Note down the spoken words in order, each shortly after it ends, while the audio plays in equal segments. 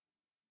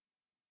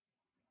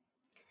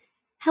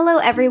Hello,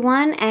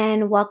 everyone,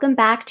 and welcome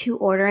back to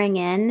Ordering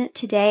In.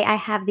 Today, I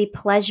have the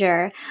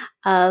pleasure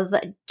of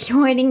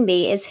joining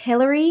me is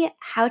Hillary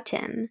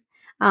Houghton.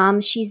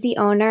 She's the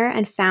owner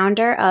and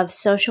founder of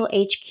Social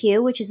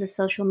HQ, which is a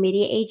social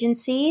media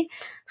agency.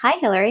 Hi,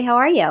 Hillary. How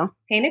are you?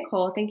 Hey,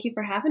 Nicole. Thank you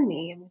for having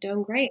me. I'm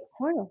doing great. Of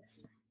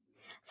course.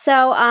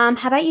 So, how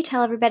about you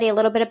tell everybody a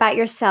little bit about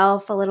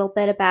yourself, a little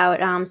bit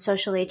about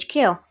Social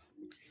HQ?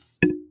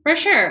 For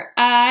sure.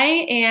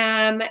 I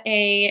am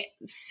a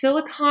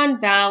Silicon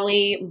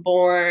Valley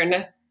born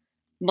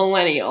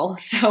millennial.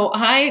 So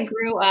I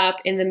grew up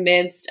in the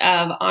midst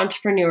of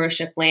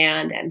entrepreneurship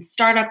land and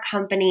startup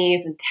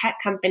companies and tech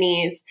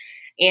companies.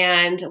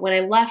 And when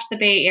I left the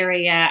Bay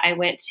Area, I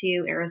went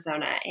to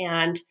Arizona.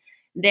 And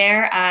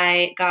there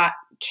I got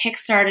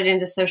kickstarted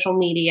into social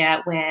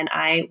media when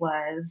I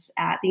was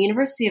at the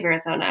University of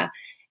Arizona.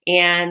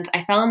 And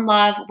I fell in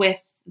love with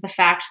the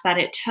fact that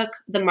it took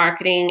the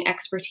marketing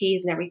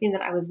expertise and everything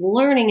that I was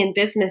learning in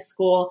business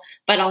school,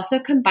 but also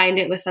combined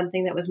it with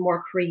something that was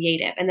more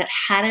creative and that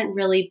hadn't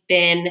really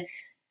been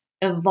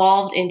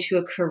evolved into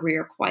a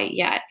career quite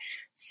yet.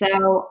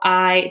 So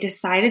I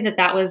decided that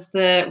that was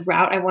the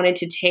route I wanted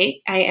to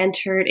take. I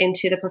entered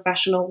into the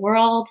professional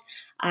world.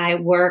 I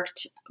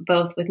worked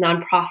both with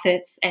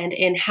nonprofits and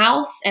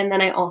in-house, and then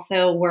I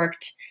also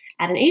worked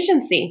at an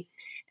agency.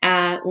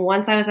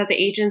 Once I was at the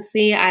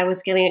agency, I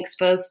was getting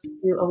exposed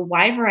to a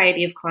wide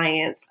variety of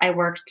clients. I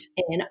worked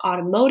in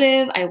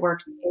automotive, I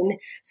worked in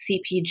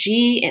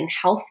CPG, in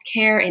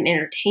healthcare, in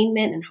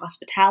entertainment, and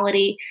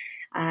hospitality.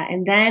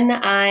 And then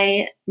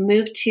I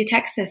moved to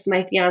Texas.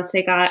 My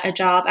fiance got a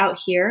job out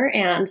here,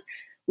 and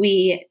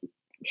we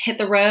hit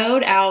the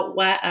road out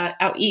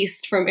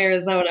east from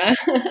Arizona.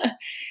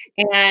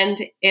 And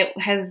it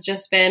has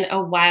just been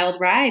a wild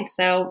ride.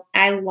 So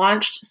I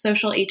launched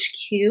Social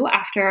HQ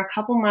after a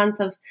couple months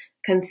of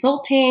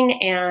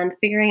consulting and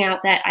figuring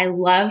out that I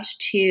loved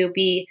to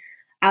be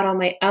out on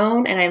my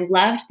own. And I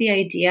loved the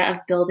idea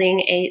of building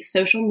a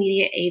social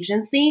media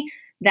agency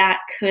that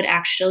could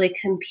actually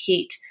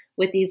compete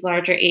with these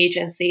larger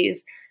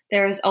agencies.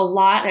 There's a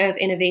lot of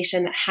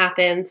innovation that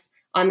happens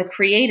on the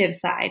creative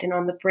side and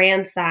on the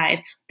brand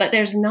side, but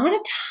there's not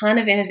a ton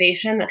of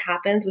innovation that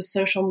happens with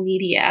social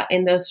media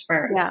in those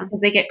firms because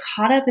they get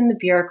caught up in the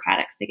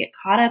bureaucratics, they get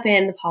caught up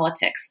in the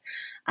politics,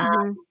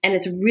 and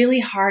it's really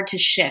hard to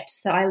shift.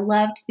 So I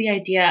loved the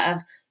idea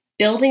of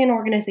building an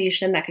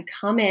organization that could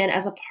come in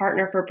as a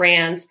partner for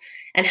brands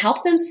and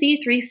help them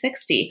see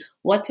 360,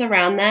 what's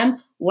around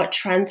them, what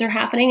trends are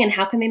happening, and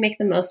how can they make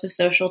the most of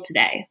social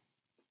today.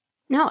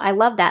 No, I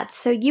love that.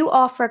 So you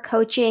offer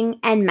coaching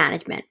and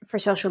management for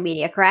social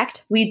media,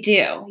 correct? We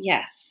do,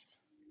 yes.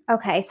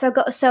 Okay, so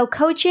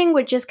coaching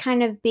would just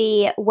kind of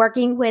be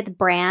working with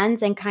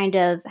brands and kind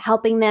of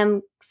helping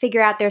them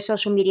figure out their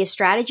social media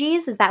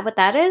strategies. Is that what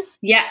that is?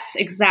 Yes,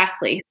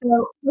 exactly.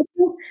 So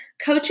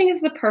coaching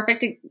is the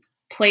perfect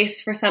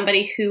place for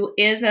somebody who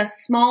is a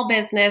small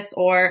business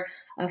or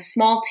a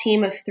small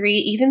team of three,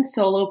 even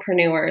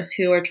solopreneurs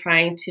who are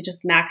trying to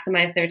just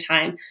maximize their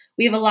time.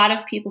 We have a lot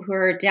of people who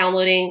are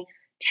downloading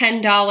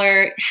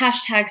 $10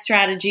 hashtag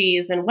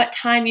strategies and what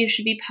time you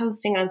should be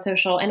posting on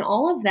social and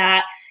all of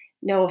that.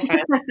 No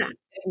offense,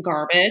 it's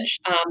garbage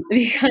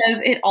because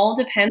it all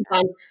depends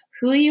on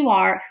who you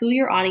are, who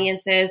your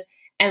audience is,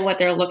 and what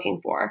they're looking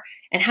for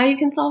and how you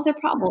can solve their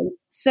problems.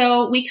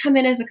 So we come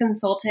in as a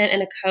consultant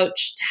and a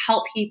coach to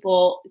help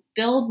people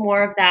build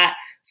more of that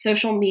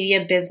social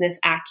media business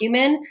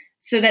acumen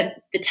so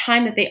that the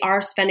time that they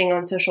are spending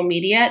on social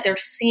media, they're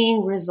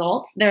seeing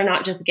results. They're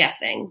not just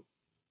guessing.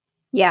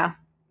 Yeah.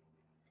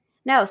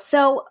 No.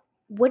 So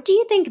what do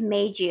you think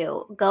made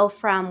you go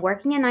from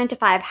working a 9 to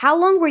 5? How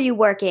long were you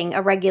working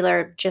a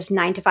regular just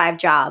 9 to 5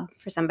 job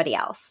for somebody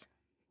else?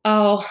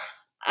 Oh,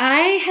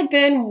 I had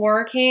been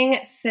working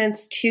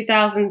since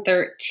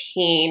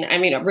 2013. I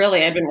mean,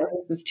 really, I've been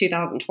working since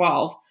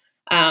 2012.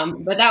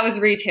 But that was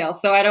retail,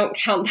 so I don't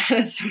count that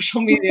as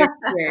social media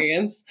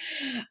experience.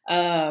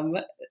 Um,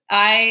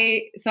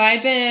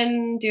 I'd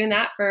been doing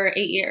that for 8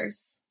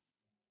 years.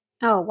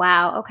 Oh,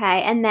 wow.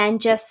 Okay. And then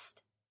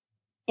just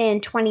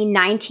in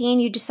 2019,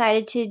 you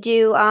decided to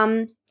do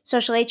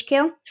Social HQ?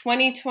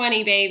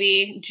 2020,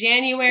 baby.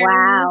 January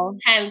Wow.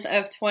 10th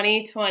of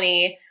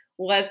 2020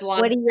 was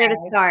launch What a year to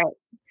start. day.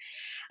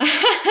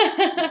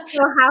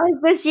 So how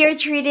has this year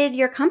treated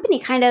your company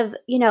kind of,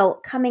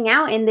 coming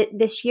out in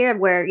this year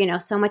where,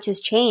 so much has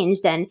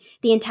changed and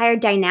the entire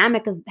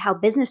dynamic of how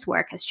business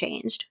work has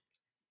changed?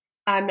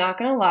 I'm not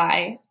going to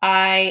lie.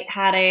 I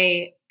had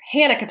a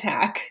panic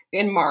attack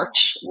in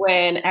March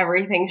when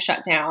everything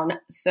shut down.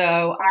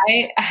 So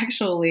I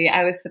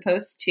was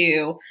supposed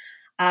to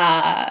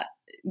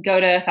go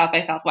to South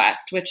by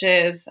Southwest, which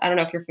is, I don't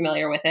know if you're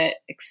familiar with it,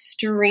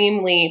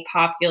 extremely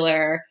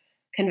popular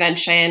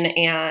convention.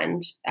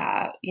 And,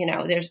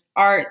 there's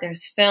art,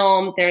 there's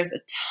film, there's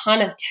a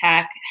ton of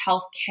tech,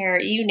 healthcare,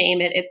 you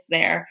name it, it's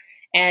there.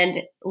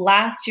 And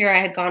last year I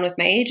had gone with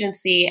my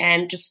agency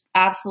and just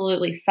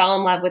absolutely fell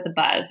in love with the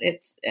buzz.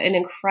 It's an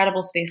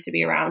incredible space to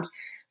be around.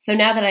 So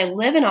now that I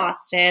live in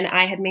Austin,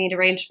 I had made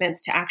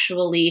arrangements to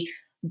actually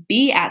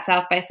be at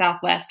South by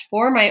Southwest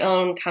for my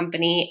own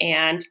company.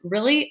 And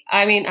really,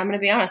 I mean, I'm going to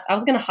be honest, I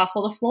was going to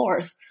hustle the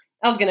floors.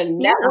 I was going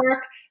to Yeah.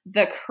 network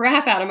the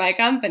crap out of my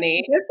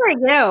company. Good for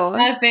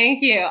you.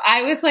 Thank you.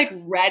 I was like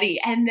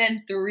ready. And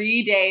then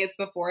 3 days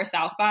before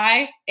South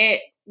by,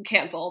 it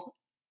canceled.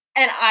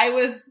 And I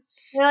was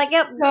You're like,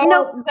 yep, so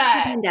nope,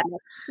 upset. pandemic.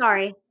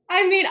 Sorry.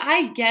 I mean,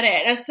 I get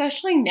it,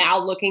 especially now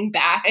looking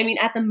back. I mean,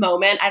 at the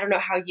moment, I don't know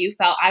how you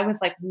felt. I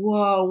was like,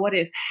 whoa, what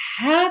is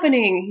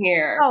happening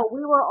here? Oh, we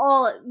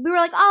were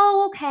like,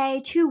 oh,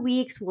 okay, 2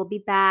 weeks, we'll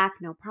be back,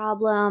 no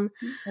problem.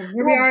 And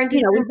here we Well, are in we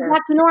December. went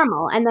back to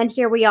normal. And then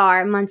here we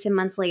are months and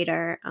months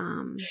later.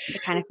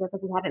 It kind of feels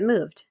like we haven't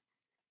moved.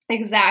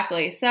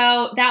 Exactly.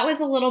 So that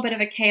was a little bit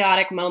of a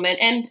chaotic moment.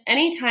 And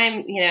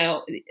anytime,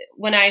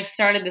 when I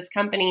started this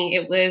company,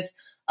 it was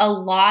a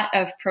lot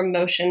of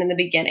promotion in the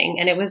beginning,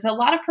 and it was a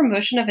lot of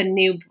promotion of a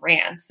new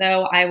brand.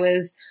 So I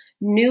was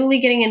newly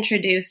getting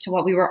introduced to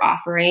what we were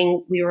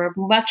offering. We were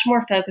much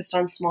more focused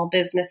on small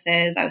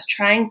businesses. I was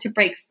trying to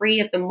break free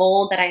of the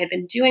mold that I had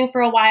been doing for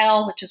a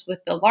while, which is with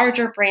the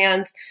larger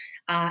brands,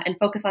 and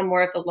focus on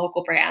more of the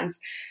local brands.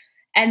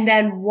 And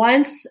then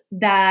once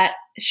that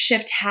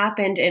shift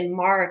happened in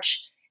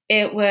March,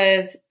 it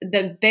was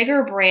the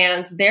bigger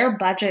brands, their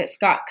budgets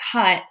got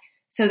cut.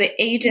 So the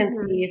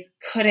agencies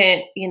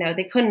couldn't,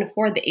 they couldn't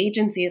afford the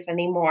agencies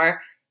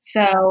anymore.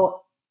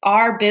 So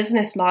our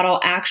business model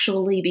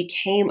actually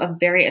became a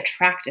very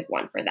attractive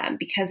one for them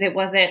because it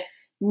wasn't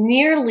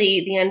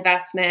nearly the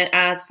investment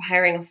as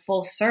hiring a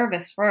full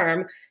service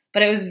firm,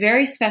 but it was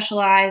very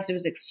specialized. It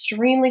was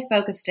extremely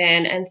focused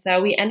in. And so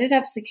we ended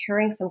up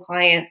securing some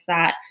clients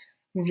that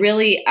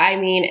really, I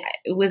mean,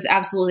 it was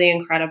absolutely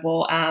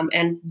incredible.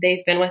 And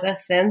they've been with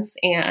us since,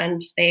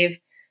 and they've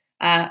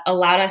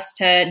allowed us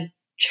to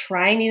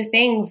try new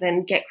things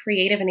and get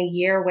creative in a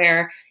year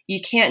where you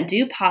can't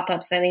do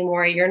pop-ups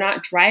anymore. You're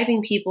not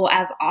driving people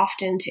as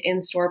often to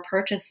in-store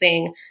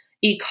purchasing.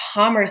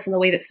 E-commerce and the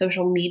way that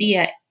social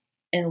media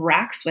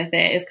interacts with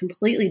it is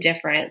completely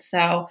different.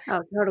 So,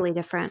 totally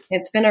different.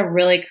 It's been a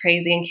really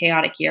crazy and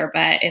chaotic year,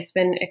 but it's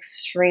been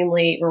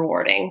extremely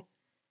rewarding.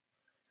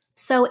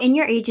 So in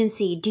your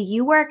agency, do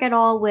you work at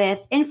all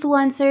with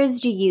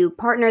influencers? Do you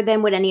partner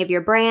them with any of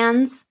your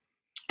brands?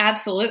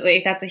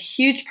 Absolutely. That's a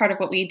huge part of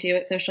what we do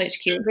at Social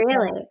HQ.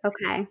 Really?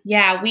 Okay.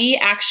 Yeah, we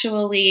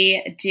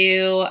actually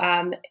do,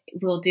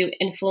 we'll do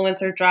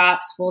influencer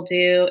drops, we'll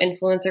do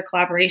influencer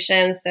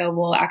collaborations. So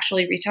we'll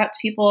actually reach out to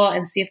people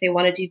and see if they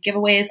want to do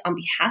giveaways on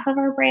behalf of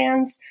our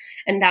brands.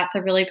 And that's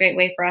a really great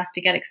way for us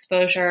to get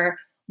exposure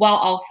while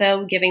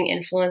also giving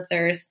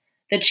influencers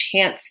the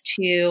chance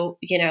to,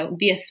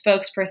 be a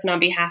spokesperson on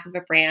behalf of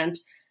a brand.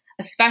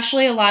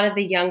 Especially a lot of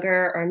the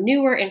younger or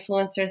newer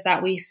influencers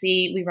that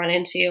we run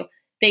into,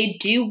 they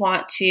do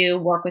want to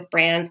work with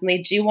brands and they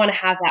do want to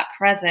have that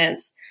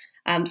presence.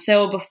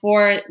 So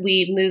before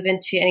we move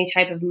into any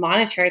type of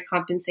monetary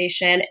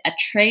compensation, a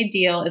trade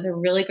deal is a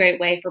really great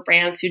way for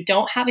brands who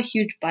don't have a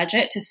huge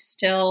budget to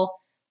still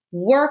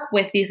work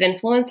with these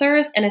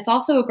influencers. And it's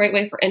also a great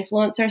way for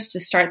influencers to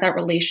start that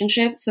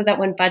relationship so that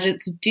when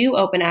budgets do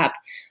open up,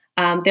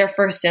 they're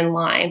first in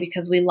line,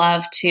 because we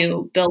love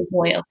to build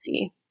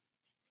loyalty.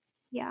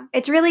 Yeah,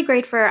 it's really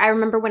great I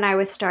remember when I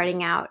was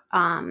starting out,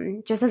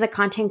 just as a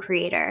content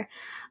creator,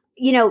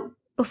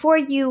 before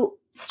you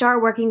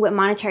start working with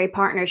monetary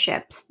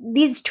partnerships,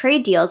 these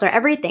trade deals are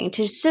everything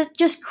to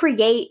just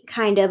create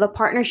kind of a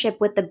partnership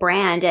with the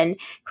brand and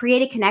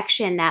create a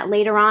connection that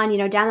later on,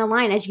 down the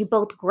line, as you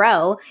both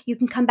grow, you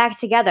can come back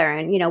together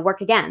and,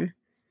 work again.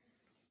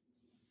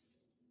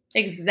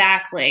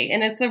 Exactly.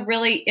 And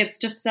it's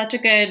just such a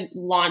good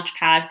launch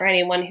pad for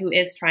anyone who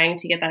is trying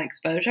to get that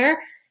exposure.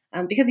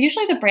 Because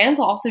usually the brands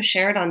will also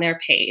share it on their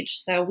page.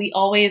 So we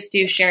always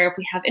do share if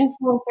we have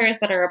influencers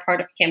that are a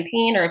part of a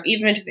campaign, or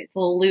even if it's a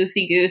little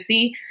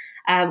loosey-goosey,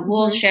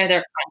 we'll share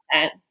their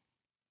content.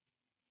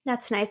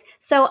 That's nice.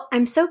 So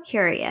I'm so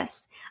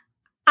curious.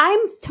 I'm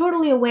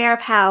totally aware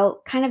of how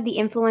kind of the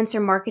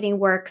influencer marketing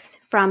works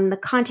from the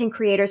content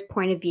creator's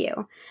point of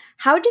view.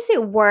 How does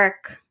it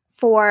work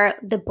for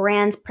the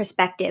brand's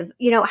perspective?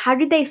 How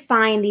do they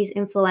find these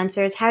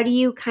influencers? How do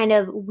you kind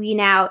of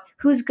wean out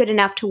who's good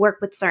enough to work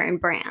with certain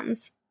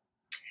brands?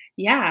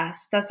 Yes,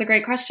 that's a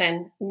great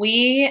question.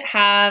 We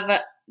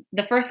have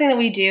the first thing that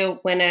we do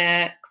when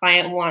a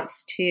client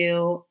wants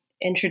to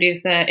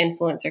introduce an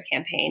influencer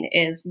campaign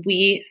is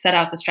we set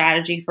out the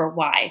strategy for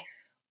why.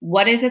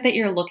 What is it that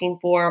you're looking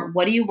for?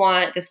 What do you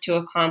want this to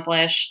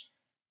accomplish?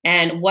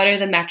 And what are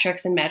the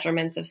metrics and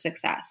measurements of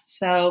success?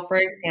 So, for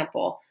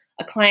example,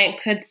 a client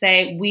could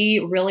say,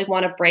 we really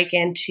want to break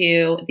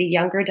into the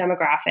younger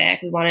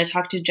demographic. We want to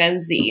talk to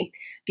Gen Z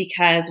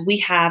because we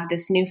have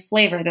this new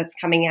flavor that's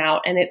coming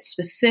out, and it's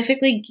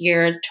specifically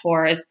geared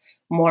towards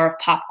more of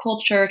pop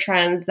culture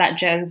trends that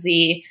Gen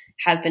Z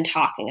has been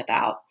talking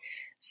about.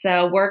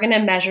 So we're going to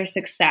measure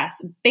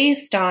success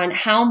based on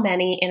how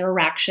many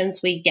interactions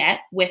we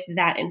get with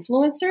that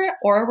influencer,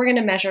 or we're going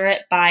to measure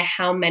it by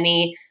how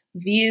many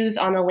views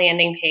on the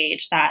landing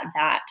page that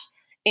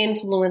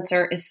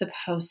influencer is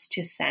supposed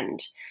to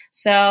send.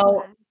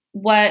 So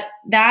what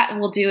that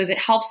will do is it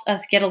helps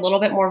us get a little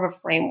bit more of a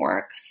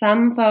framework.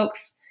 Some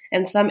folks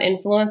and some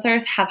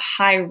influencers have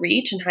high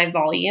reach and high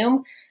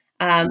volume.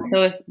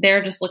 So if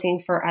they're just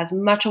looking for as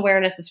much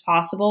awareness as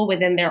possible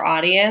within their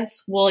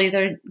audience, we'll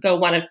either go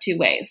one of two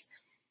ways.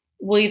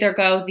 We'll either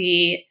go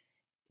the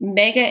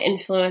mega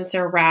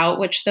influencer route,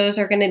 which those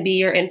are going to be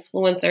your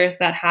influencers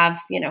that have,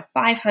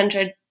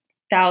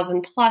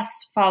 500,000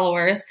 plus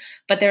followers,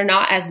 but they're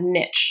not as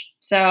niche.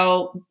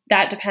 So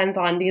that depends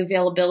on the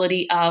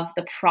availability of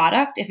the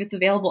product. If it's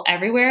available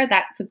everywhere,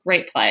 that's a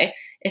great play.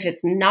 If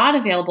it's not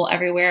available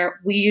everywhere,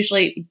 we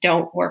usually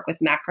don't work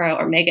with macro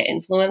or mega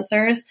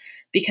influencers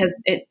because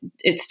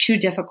it's too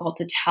difficult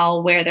to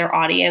tell where their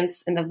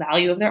audience and the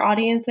value of their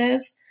audience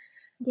is.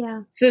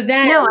 Yeah. So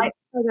then, no, I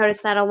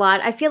notice that a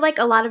lot. I feel like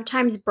a lot of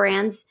times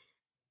brands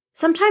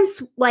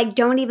sometimes like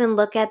don't even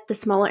look at the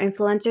smaller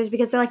influencers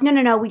because they're like,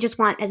 no, we just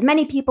want as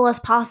many people as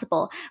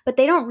possible. But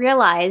they don't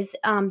realize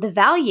the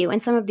value in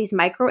some of these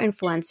micro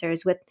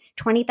influencers with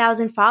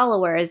 20,000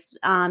 followers,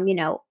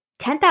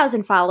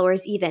 10,000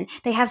 followers even.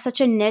 They have such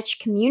a niche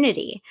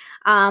community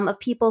of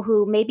people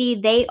who maybe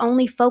they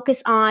only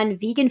focus on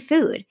vegan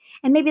food.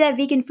 And maybe that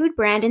vegan food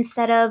brand,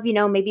 instead of,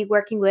 maybe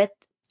working with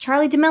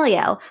Charlie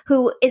D'Amelio,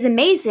 who is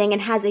amazing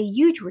and has a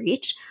huge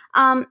reach,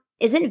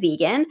 isn't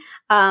vegan.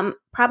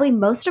 Probably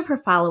most of her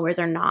followers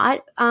are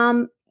not.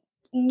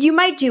 You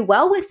might do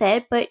well with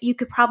it, but you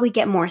could probably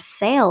get more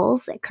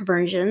sales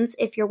conversions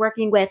if you're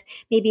working with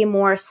maybe a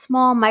more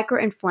small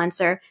micro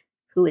influencer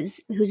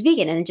who's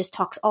vegan and just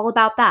talks all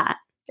about that.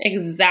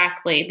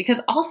 exactly.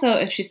 Because also,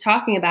 if she's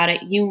talking about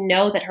it, you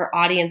know that her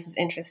audience is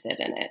interested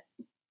in it.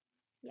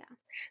 Yeah.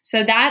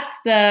 So that's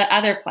the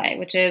other play,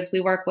 which is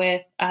we work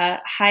with a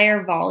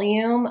higher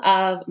volume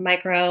of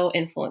micro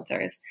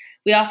influencers.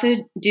 We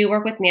also do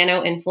work with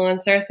nano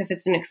influencers if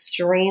it's an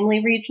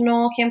extremely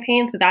regional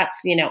campaign. So that's,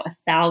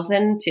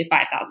 1,000 to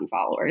 5,000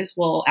 followers.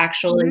 We'll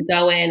actually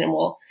go in and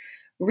we'll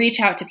reach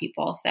out to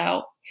people.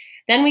 So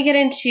then we get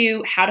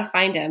into how to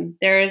find them.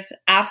 There's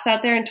apps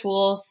out there and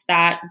tools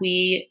that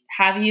we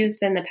have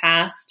used in the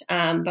past,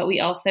 but we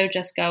also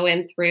just go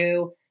in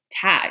through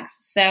tags.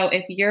 So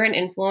if you're an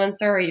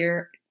influencer or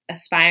you're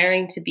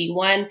aspiring to be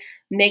one,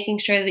 making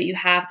sure that you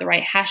have the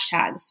right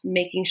hashtags,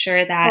 making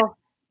sure that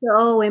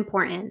so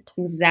important.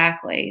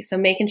 Exactly. So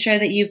making sure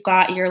that you've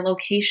got your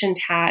location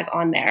tag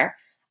on there.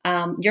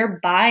 Your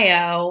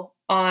bio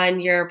on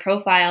your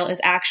profile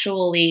is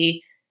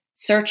actually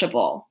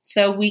searchable.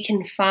 So we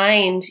can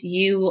find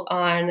you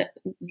on,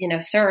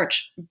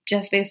 search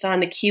just based on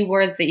the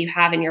keywords that you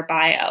have in your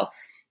bio.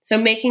 So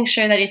making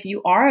sure that if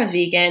you are a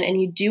vegan and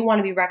you do want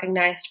to be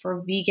recognized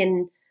for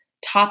vegan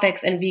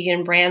topics and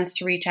vegan brands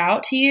to reach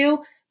out to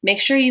you, make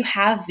sure you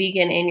have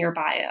vegan in your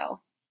bio.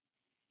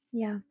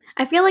 Yeah.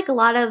 I feel like a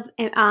lot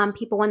of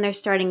people when they're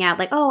starting out,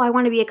 like, oh, I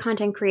want to be a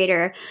content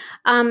creator.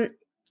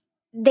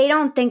 They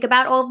don't think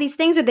about all of these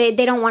things, or they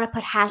don't want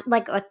to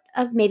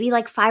put maybe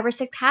like 5 or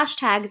 6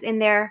 hashtags in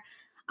their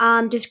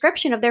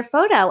description of their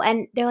photo.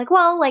 And they're like,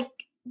 well, like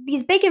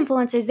these big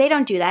influencers, they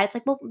don't do that. It's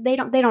like, well, they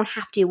don't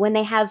have to. When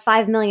they have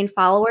 5 million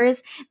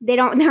followers, they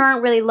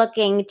aren't really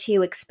looking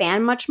to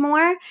expand much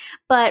more.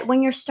 But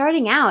when you're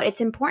starting out,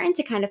 it's important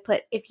to kind of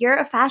put, if you're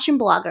a fashion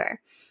blogger,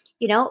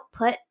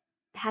 put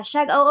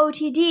hashtag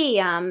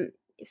OOTD,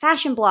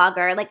 fashion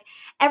blogger, like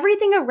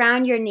everything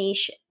around your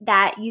niche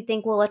that you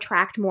think will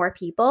attract more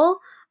people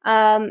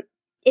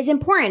is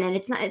important, and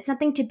it's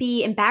nothing to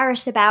be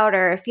embarrassed about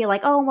or feel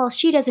like, oh, well,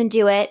 she doesn't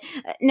do it.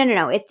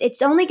 No.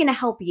 It's only going to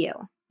help you.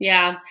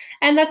 Yeah.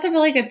 And that's a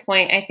really good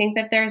point. I think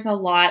that there's a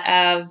lot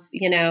of,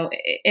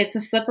 it's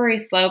a slippery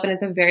slope and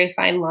it's a very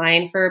fine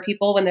line for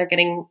people when they're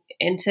getting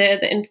into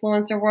the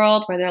influencer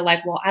world where they're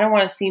like, well, I don't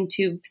want to seem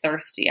too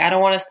thirsty. I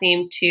don't want to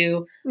seem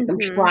too, I'm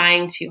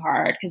trying too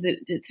hard because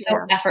it's so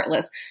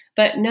effortless.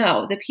 But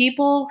no, the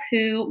people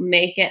who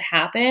make it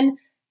happen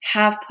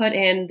have put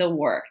in the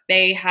work.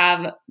 They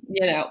have,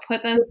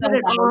 put themselves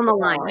on the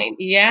line.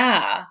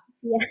 Yeah.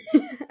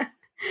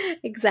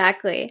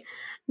 Exactly.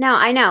 No,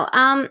 I know.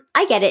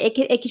 I get it.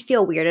 It could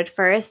feel weird at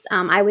first.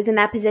 I was in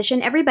that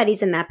position.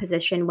 Everybody's in that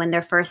position when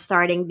they're first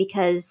starting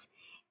because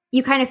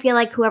you kind of feel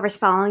like whoever's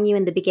following you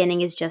in the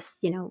beginning is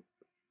just,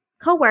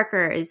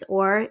 coworkers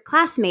or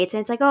classmates.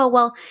 And it's like, oh,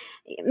 well,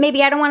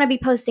 maybe I don't want to be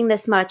posting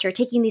this much or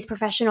taking these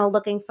professional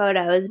looking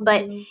photos.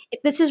 But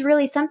if this is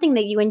really something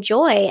that you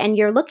enjoy and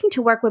you're looking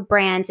to work with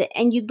brands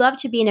and you'd love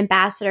to be an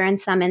ambassador in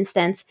some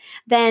instance,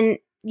 then,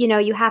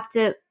 you have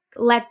to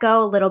let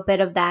go a little bit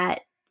of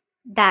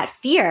that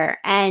fear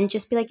and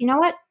just be like, you know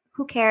what?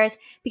 Who cares?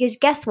 Because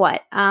guess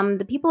what?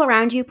 The people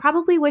around you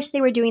probably wish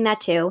they were doing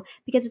that too,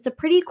 because it's a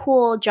pretty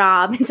cool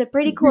job. It's a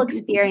pretty cool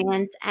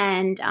experience.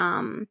 And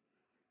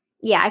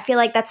I feel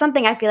like that's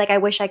something I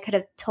wish I could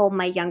have told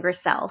my younger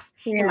self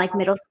in like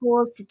middle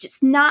schools, to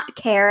just not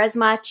care as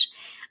much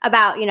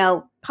about,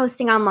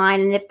 posting online.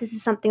 And if this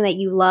is something that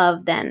you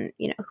love, then,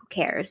 who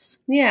cares?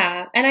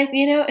 Yeah. And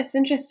it's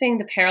interesting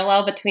the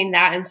parallel between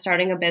that and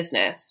starting a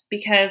business,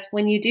 because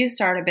when you do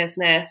start a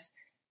business,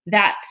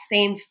 that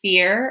same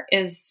fear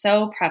is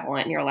so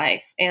prevalent in your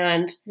life.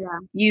 And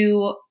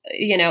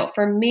Yeah.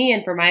 for me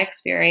and for my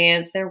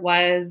experience, there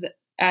was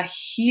a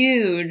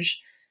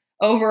huge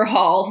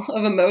overhaul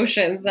of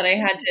emotions that I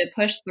had to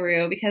push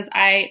through because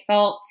I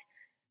felt,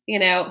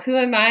 who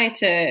am I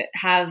to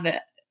have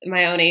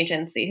my own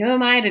agency? Who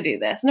am I to do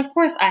this? And of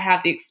course, I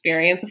have the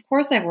experience. Of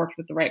course, I've worked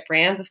with the right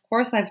brands. Of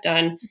course, I've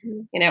done,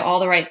 all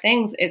the right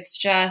things. It's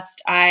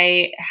just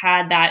I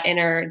had that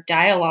inner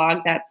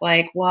dialogue that's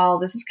like, well,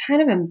 this is kind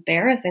of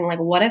embarrassing. Like,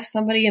 what if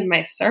somebody in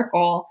my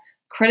circle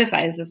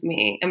criticizes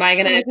me? Am I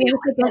going to Like, what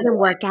if it doesn't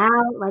work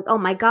out? Like, oh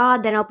my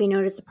God, then I'll be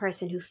known as the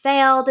person who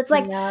failed. It's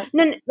like, Yeah.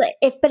 no,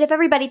 if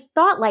everybody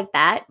thought like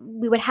that,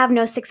 we would have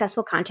no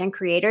successful content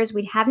creators.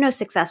 We'd have no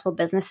successful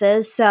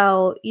businesses.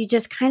 So you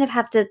just kind of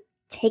have to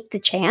take the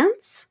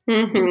chance.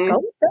 Just go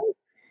with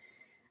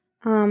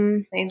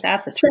it. Ain't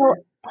that the So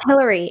truth?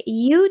 Hillary,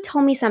 you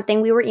told me something.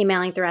 We were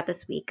emailing throughout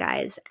this week,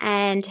 guys,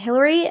 and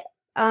Hillary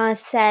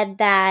said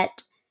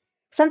that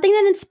something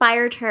that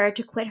inspired her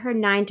to quit her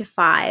 9 to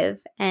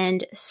 5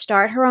 and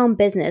start her own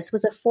business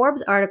was a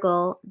Forbes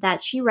article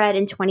that she read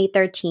in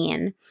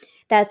 2013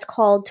 that's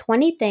called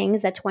 20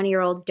 Things That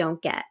 20-Year-Olds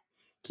Don't Get.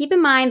 Keep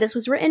in mind, this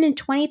was written in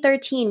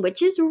 2013,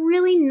 which is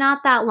really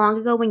not that long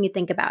ago when you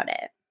think about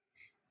it.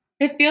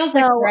 It feels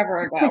like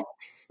forever ago.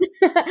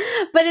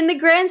 But in the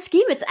grand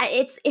scheme,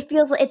 it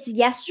feels like it's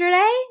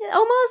yesterday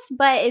almost,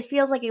 but it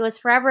feels like it was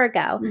forever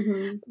ago.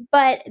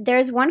 But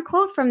there's one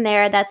quote from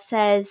there that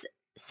says,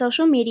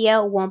 social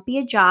media won't be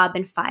a job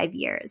in 5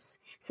 years.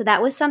 So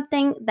that was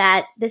something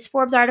that this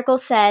Forbes article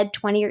said,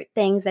 20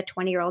 things that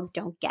 20-year-olds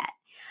don't get.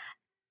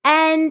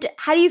 And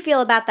how do you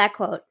feel about that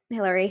quote,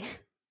 Hillary?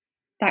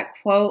 That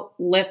quote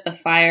lit the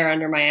fire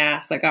under my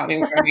ass that got me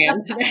where I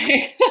am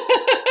today.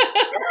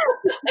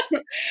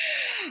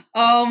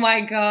 Oh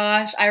my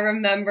gosh. I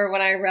remember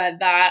when I read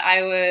that.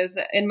 I was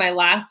in my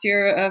last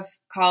year of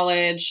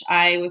college.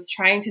 I was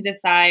trying to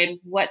decide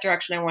what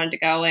direction I wanted to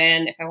go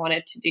in, if I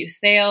wanted to do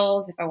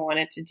sales, if I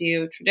wanted to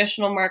do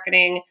traditional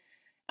marketing.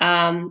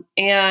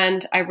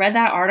 And I read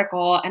that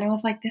article and I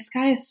was like, this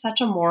guy is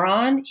such a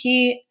moron.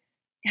 He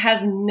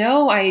has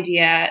no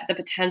idea the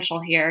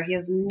potential here. He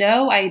has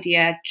no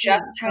idea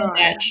just how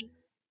much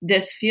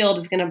this field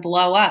is going to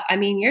blow up. I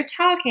mean, you're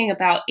talking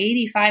about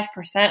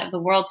 85% of the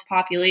world's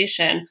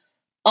population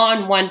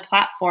on one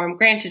platform.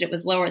 Granted, it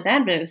was lower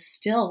then, but it was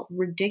still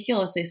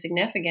ridiculously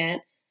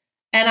significant.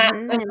 And I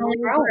was only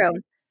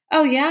growing.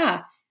 Oh,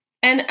 yeah.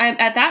 And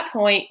at that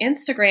point,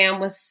 Instagram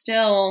was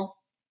still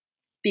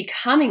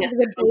becoming a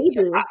social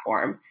media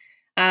platform.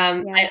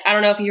 I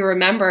don't know if you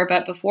remember,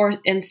 but before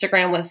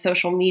Instagram was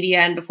social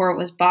media and before it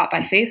was bought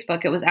by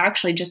Facebook, it was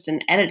actually just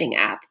an editing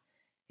app.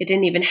 It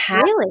didn't even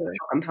have a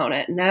social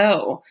component.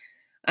 No.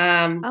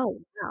 Oh,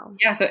 wow.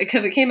 Yeah, so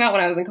because it came out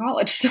when I was in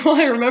college. So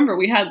I remember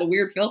we had the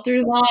weird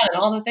filters on and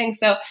all the things.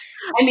 So,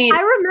 I mean,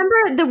 I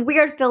remember the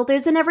weird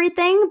filters and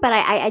everything, but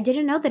I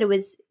didn't know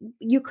that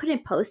you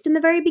couldn't post in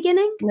the very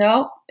beginning.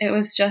 No, it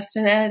was just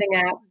an editing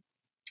app.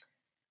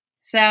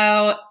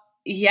 So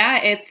yeah,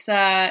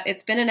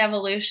 it's been an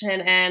evolution,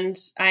 and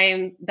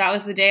that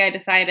was the day I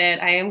decided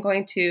I am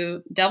going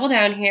to double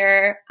down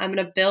here. I'm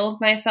going to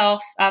build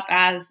myself up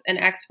as an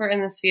expert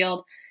in this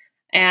field,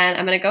 and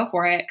I'm going to go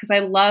for it because I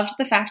loved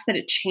the fact that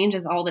it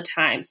changes all the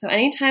time. So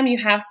anytime you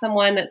have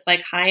someone that's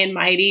like high and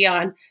mighty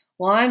on,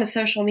 well, I'm a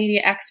social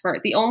media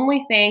expert, the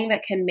only thing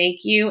that can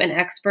make you an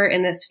expert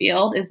in this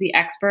field is the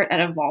expert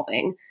at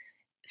evolving.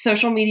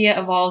 Social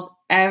media evolves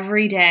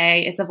every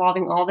day. It's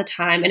evolving all the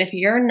time. And if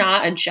you're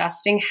not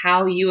adjusting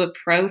how you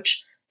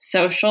approach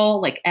social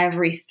like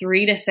every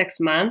 3 to 6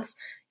 months,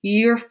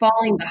 you're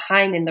falling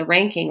behind in the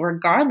ranking,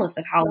 regardless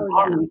of how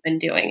long you've been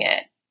doing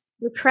it.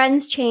 The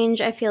trends change,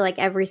 I feel like,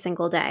 every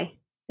single day.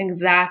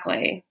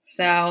 Exactly.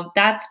 So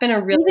that's been a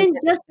really Even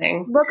good just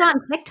thing. look on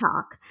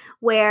TikTok,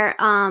 where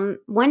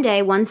one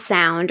day one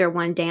sound or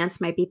one dance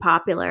might be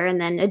popular,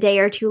 and then a day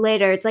or two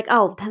later, it's like,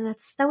 oh,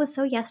 that was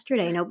so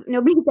yesterday.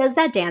 Nobody does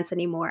that dance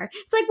anymore.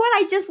 It's like, what?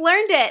 I just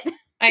learned it.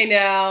 I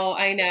know.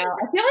 I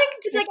feel like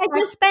it's like I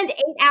just spent 8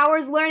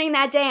 hours learning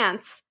that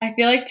dance. I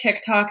feel like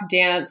TikTok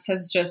dance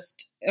has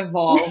just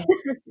evolved.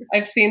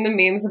 I've seen the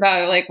memes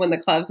about like when the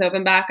clubs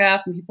open back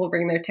up and people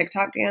bring their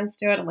TikTok dance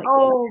to it. I'm like,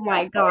 oh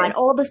my God,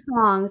 all the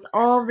songs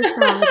are going to be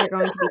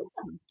TikTok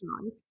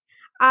songs.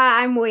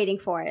 I'm waiting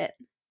for it.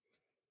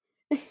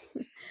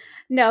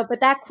 No,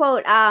 but that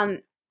quote,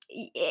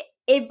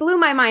 it blew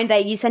my mind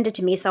that you sent it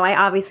to me. So I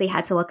obviously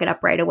had to look it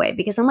up right away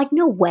because I'm like,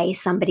 no way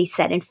somebody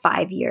said in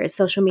 5 years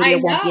social media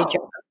won't be a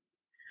joke.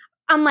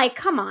 I'm like,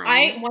 come on.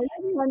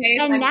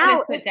 And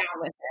now sit down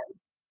with him.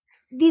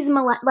 These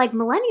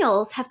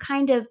millennials have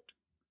kind of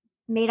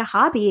made a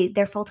hobby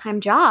their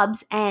full-time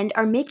jobs and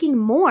are making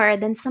more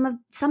than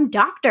some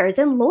doctors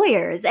and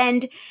lawyers,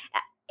 and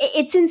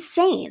it's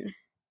insane.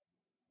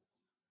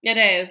 It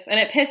is, and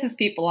it pisses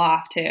people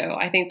off too.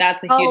 I think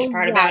that's a huge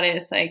part about it.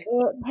 It's like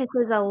it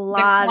pisses a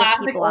lot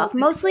of people off.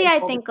 Mostly, I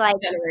think like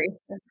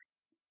generation.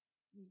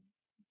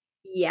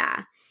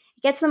 Yeah.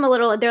 gets them a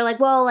little, they're like,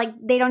 well, like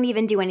they don't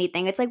even do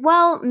anything. It's like,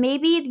 well,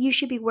 maybe you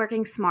should be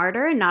working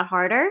smarter and not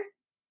harder.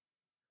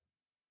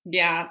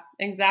 Yeah,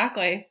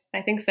 exactly.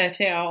 I think so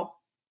too.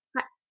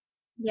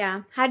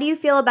 Yeah. How do you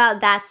feel about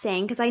that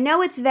saying? Because I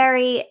know it's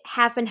very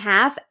half and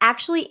half.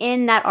 Actually,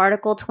 in that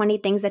article, 20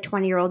 Things That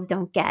 20-Year-Olds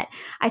Don't Get,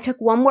 I took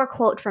one more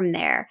quote from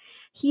there.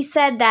 He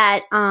said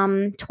that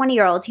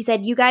 20-year-olds, he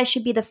said, you guys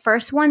should be the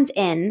first ones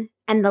in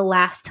and the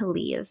last to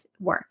leave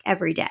work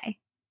every day.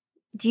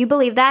 Do you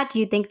believe that? Do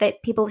you think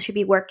that people should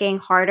be working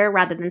harder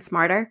rather than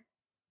smarter?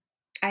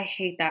 I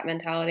hate that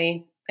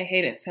mentality. I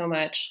hate it so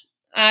much.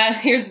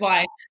 Here's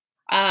why.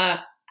 Uh,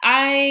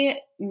 I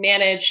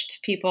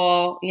managed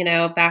people,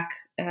 back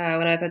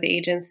when I was at the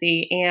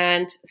agency,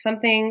 and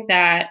something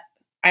that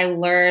I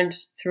learned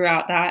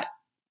throughout that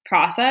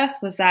process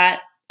was that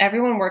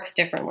everyone works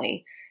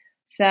differently.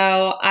 So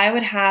I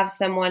would have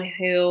someone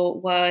who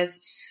was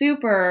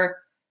super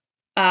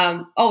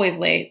always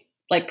late,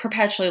 like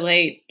perpetually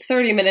late,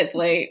 30 minutes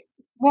late,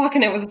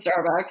 walking it with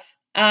Starbucks.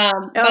 But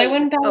I Oh,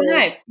 wouldn't bat an oh,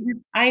 eye.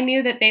 I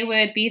knew that they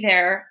would be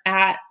there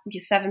at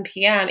 7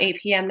 p.m., 8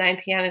 p.m., 9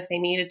 p.m. if they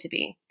needed to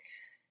be.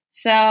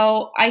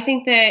 So I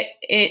think that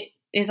it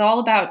is all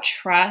about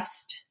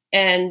trust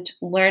and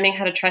learning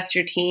how to trust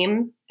your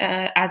team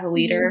as a mhm.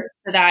 leader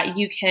so that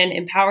you can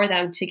empower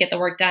them to get the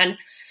work done.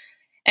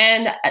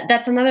 And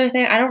that's another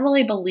thing. I don't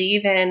really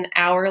believe in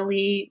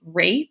hourly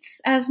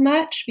rates as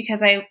much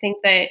because I think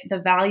that the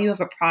value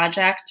of a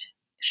project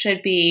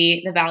should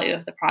be the value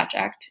of the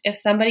project. If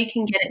somebody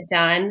can get it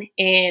done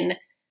in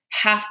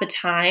half the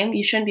time,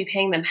 you shouldn't be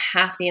paying them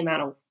half the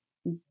amount of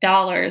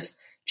dollars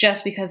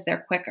just because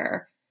they're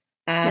quicker.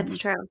 That's Um,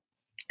 true.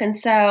 and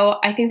so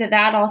I think that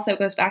that also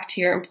goes back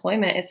to your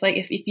employment. It's like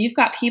if you've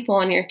got people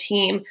on your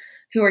team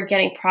who are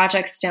getting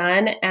projects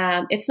done,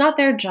 it's not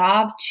their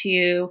job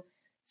to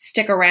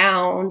stick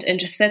around and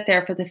just sit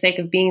there for the sake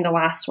of being the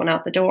last one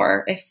out the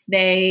door. If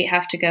they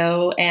have to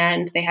go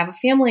and they have a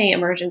family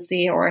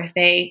emergency, or if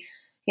they,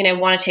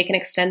 want to take an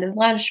extended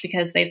lunch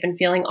because they've been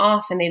feeling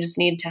off and they just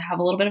need to have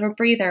a little bit of a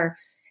breather,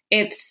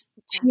 it's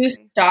too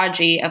Exactly.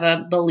 stodgy of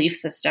a belief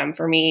system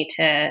for me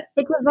to.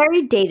 It's a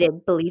very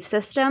dated belief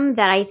system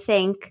that I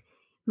think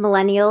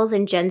millennials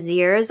and Gen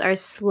Zers are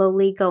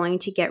slowly going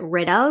to get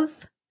rid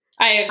of.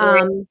 I agree.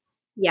 Um,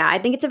 yeah, I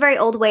think it's a very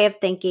old way of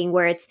thinking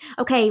where it's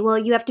okay, well,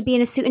 you have to be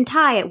in a suit and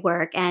tie at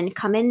work and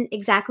come in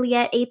exactly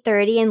at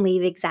 8:30 and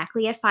leave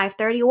exactly at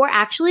 5:30, or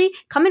actually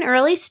come in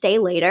early, stay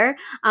later,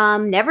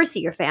 never see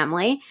your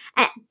family.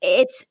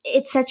 It's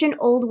such an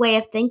old way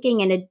of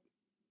thinking, and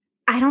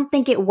I don't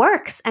think it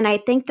works. And I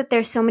think that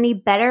there's so many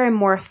better and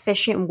more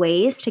efficient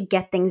ways to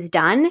get things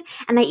done.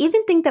 And I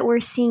even think that we're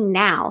seeing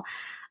now,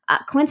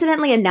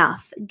 coincidentally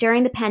enough,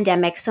 during the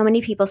pandemic, so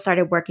many people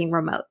started working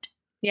remote.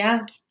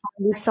 Yeah.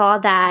 We saw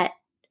that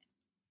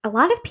a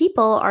lot of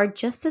people are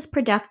just as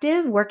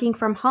productive working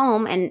from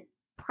home and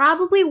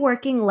probably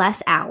working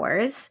less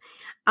hours,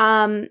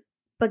 um,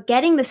 but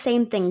getting the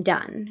same thing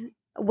done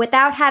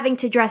without having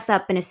to dress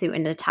up in a suit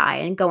and a tie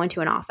and go into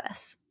an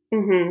office.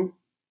 Hmm.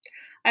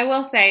 I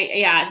will say,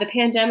 yeah, the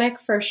pandemic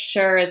for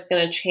sure is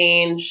going to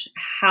change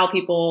how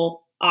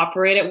people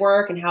operate at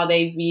work and how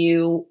they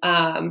view,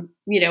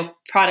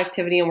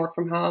 productivity and work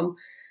from home.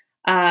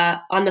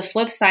 On the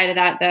flip side of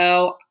that,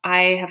 though,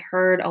 I have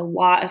heard a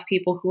lot of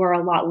people who are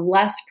a lot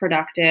less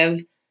productive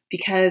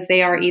because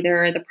they are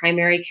either the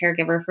primary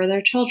caregiver for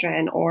their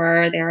children,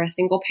 or they're a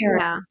single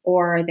parent, Yeah.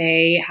 or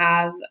they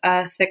have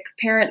a sick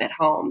parent at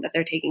home that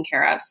they're taking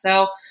care of.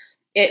 So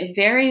it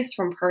varies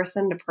from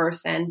person to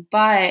person,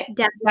 but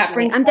that Definitely.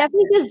 brings I'm up,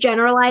 definitely just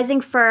generalizing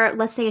for,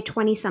 let's say, a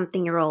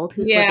 20-something-year-old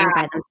who's yeah, living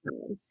by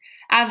themselves.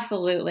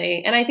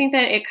 absolutely. And I think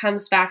that it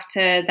comes back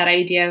to that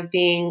idea of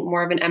being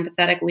more of an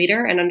empathetic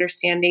leader and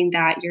understanding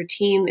that your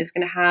team is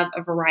going to have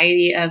a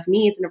variety of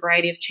needs and a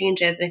variety of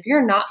changes. And if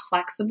you're not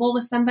flexible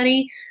with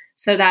somebody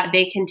so that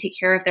they can take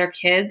care of their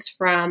kids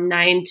from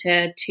 9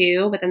 to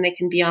 2, but then they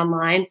can be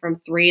online from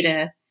 3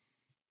 to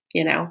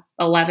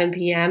 11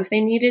 p.m. if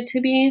they needed to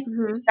be,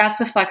 Hmm. that's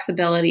the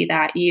flexibility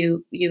that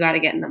you got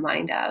to get in the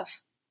mind of.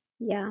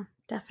 Yeah,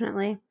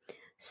 definitely.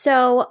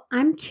 So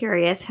I'm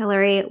curious,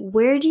 Hillary,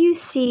 where do you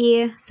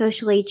see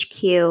Social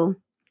HQ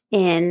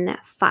in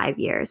 5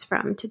 years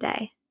from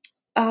today?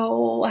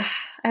 Oh,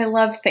 I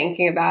love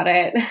thinking about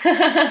it.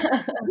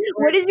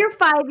 What is your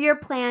 5-year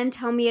plan?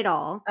 Tell me it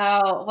all.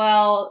 Oh,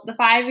 well, the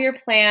 5-year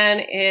plan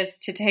is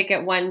to take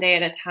it one day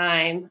at a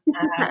time.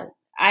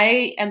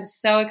 I am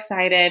so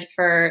excited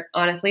for,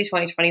 honestly,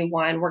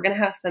 2021. We're going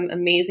to have some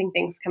amazing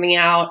things coming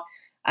out,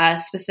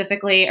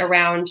 specifically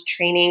around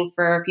training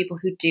for people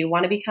who do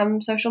want to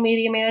become social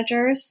media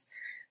managers.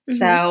 Hmm.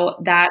 So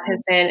that has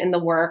been in the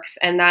works.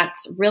 And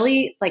that's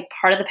really like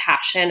part of the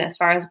passion as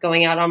far as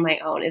going out on my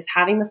own, is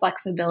having the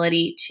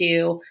flexibility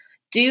to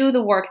do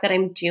the work that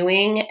I'm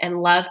doing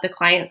and love the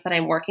clients that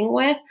I'm working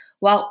with,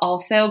 while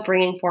also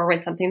bringing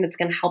forward something that's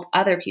going to help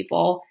other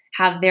people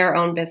have their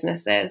own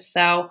businesses.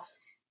 So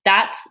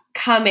that's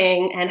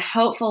coming. And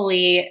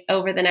hopefully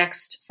over the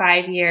next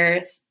 5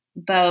 years,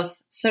 both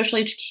Social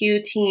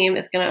HQ team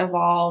is going to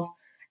evolve,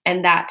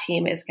 and that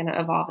team is going to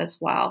evolve as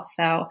well.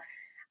 So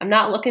I'm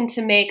not looking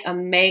to make a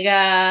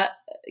mega,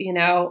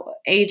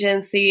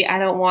 agency. I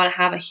don't want to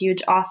have a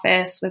huge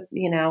office with,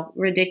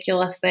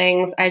 ridiculous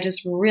things. I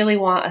just really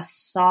want a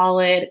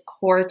solid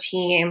core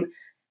team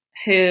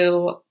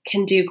who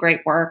can do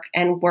great work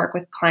and work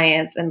with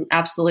clients and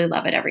absolutely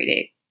love it every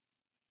day.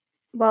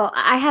 Well,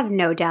 I have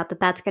no doubt that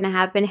that's going to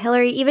happen.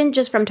 Hillary, even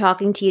just from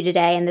talking to you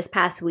today and this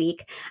past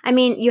week, I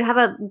mean, you have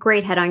a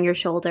great head on your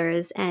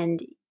shoulders,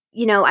 and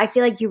I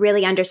feel like you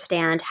really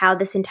understand how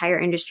this entire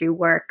industry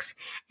works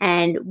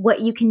and what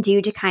you can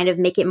do to kind of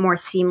make it more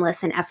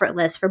seamless and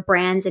effortless for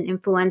brands and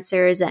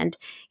influencers and,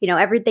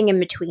 everything in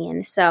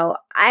between. So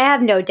I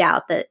have no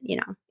doubt that,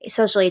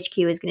 Social HQ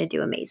is going to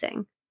do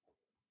amazing.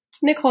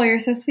 Nicole, you're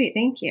so sweet.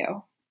 Thank you.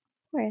 Of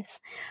course.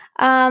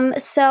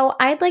 So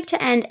I'd like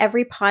to end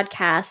every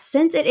podcast,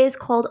 since it is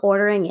called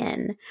Ordering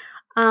In.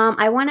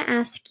 I want to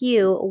ask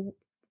you,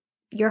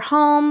 you're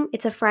home,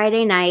 it's a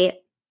Friday night,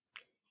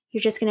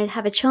 you're just going to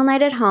have a chill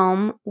night at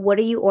home. What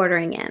are you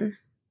ordering in?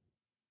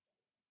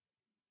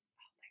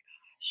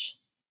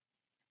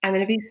 I'm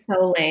going to be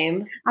so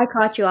lame. I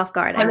caught you off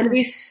guard. I'm going to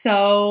be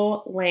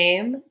so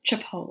lame.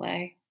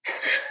 Chipotle.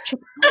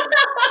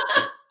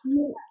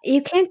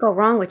 You can't go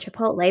wrong with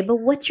Chipotle, but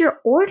what's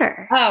your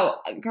order? Oh,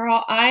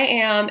 girl, I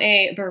am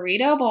a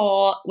burrito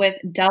bowl with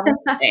double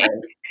steak,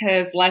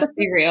 because let's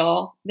be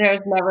real, there's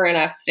never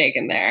enough steak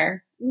in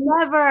there.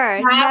 Never.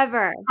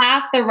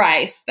 Half the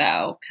rice,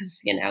 though,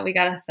 because, we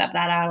got to step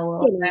that out a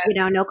little bit.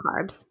 No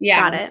carbs. Yeah.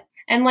 Got it.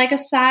 And like a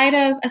side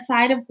of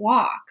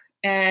guac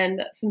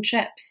and some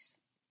chips.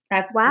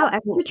 Wow,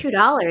 extra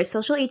 $2.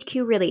 Social HQ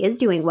really is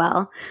doing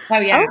well. Oh,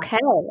 yeah. Okay.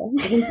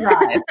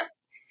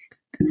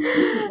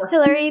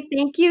 Hillary,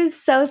 thank you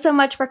so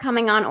much for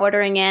coming on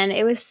Ordering In.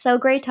 It was so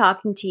great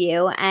talking to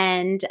you.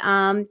 And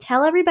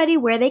tell everybody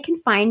where they can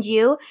find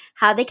you,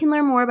 how they can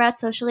learn more about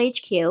Social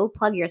HQ.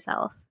 Plug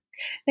yourself.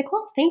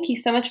 Nicole, thank you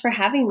so much for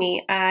having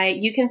me.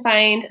 You can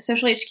find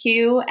Social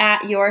HQ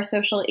at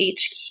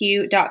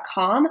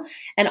yoursocialhq.com,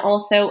 and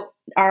also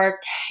our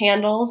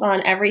handles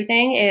on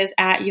everything is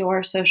at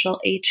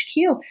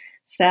yoursocialhq.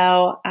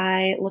 So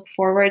I look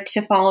forward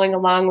to following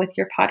along with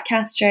your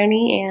podcast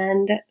journey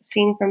and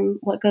seeing from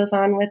what goes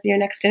on with your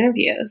next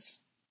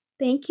interviews.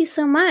 Thank you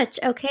so much.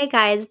 Okay,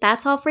 guys,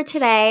 that's all for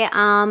today.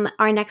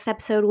 Our next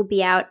episode will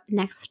be out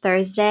next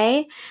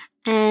Thursday.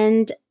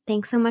 And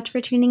thanks so much for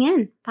tuning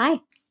in.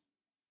 Bye.